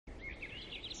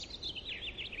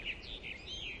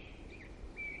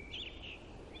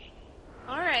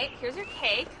here's your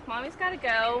cake. Mommy's gotta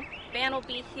go. Van will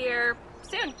be here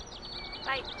soon.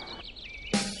 Bye.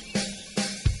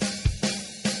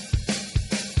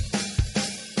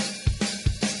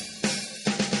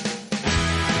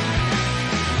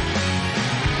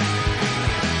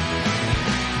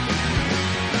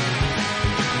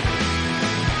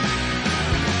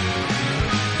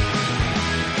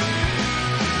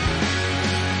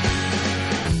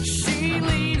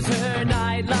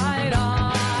 Light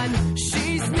on,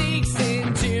 she sneaks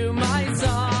into my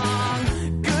song.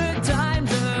 Good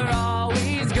times are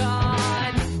always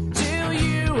gone till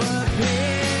you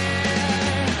appear.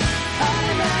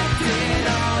 I left it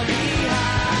all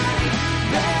behind,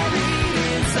 buried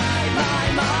inside my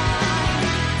mind.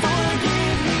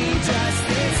 Forgive me just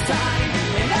this time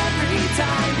and every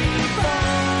time before.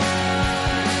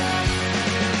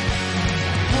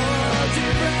 Hold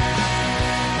your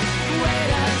breath, wait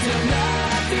until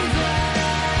nothing's left.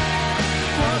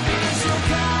 Hoping she'll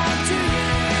come to you.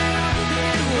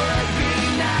 It would be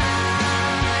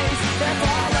nice if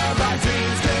all of our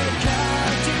dreams could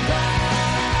come to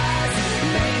pass.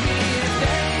 Maybe if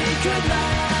they could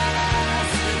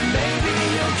last, maybe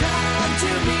you'll come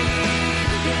to me.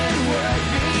 It would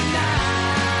be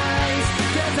nice,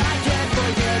 'cause I can't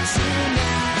forget you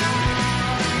now.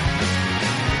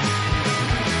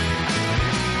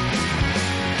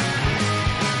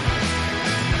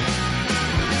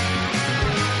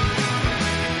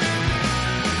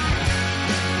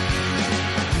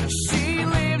 She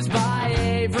lives by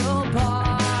Averill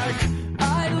Park.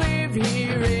 I live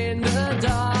here in the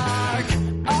dark.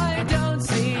 I don't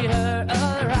see her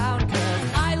around 'cause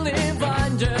I live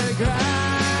underground.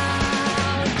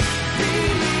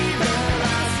 Believe the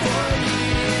last 4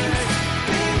 years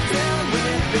been filled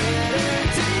with bitter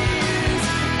tears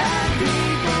and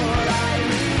people I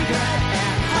regret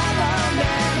and hollow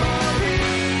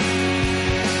memories.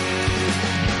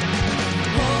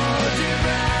 Hold your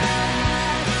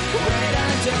breath, wait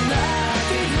until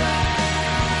nothing's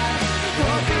left.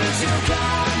 Hoping she'll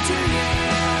come to you.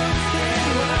 It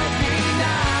would be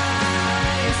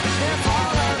nice if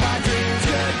all of our dreams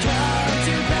could come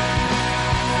to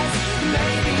pass.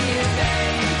 Maybe if they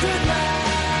could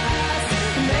last,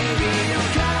 maybe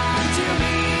you'll come to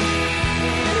me.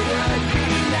 It would be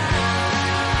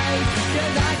nice,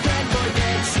 'cause I can't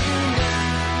forget you now.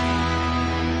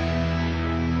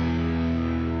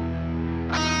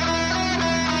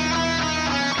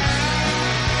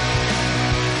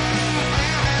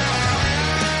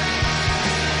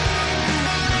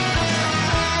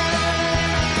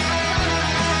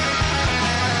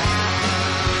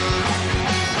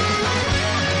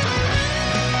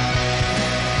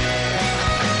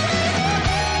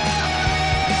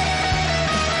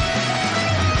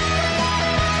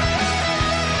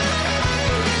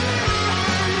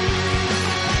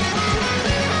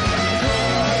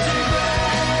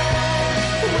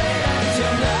 Wait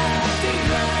until nothing's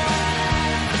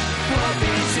left.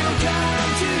 Hoping she'll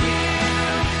come to you.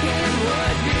 It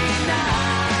would be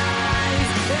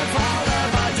nice if all of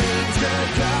our dreams could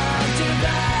come to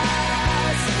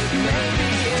pass. Maybe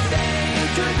if they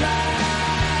could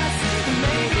last,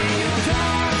 maybe you'll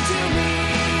come to me.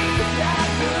 That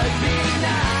would be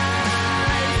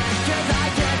nice, 'cause I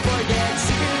can't forget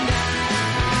you now.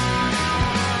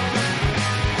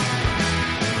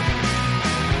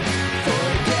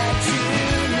 Forget you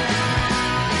now.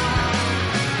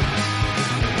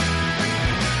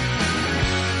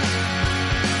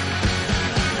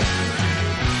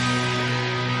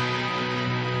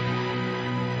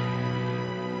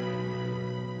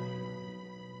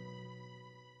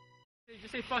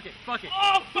 Just say fuck it, fuck it.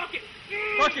 Oh, fuck it!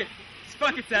 Fuck it!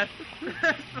 Fuck it, Seth.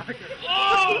 Fuck it.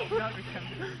 Oh! Not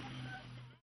again.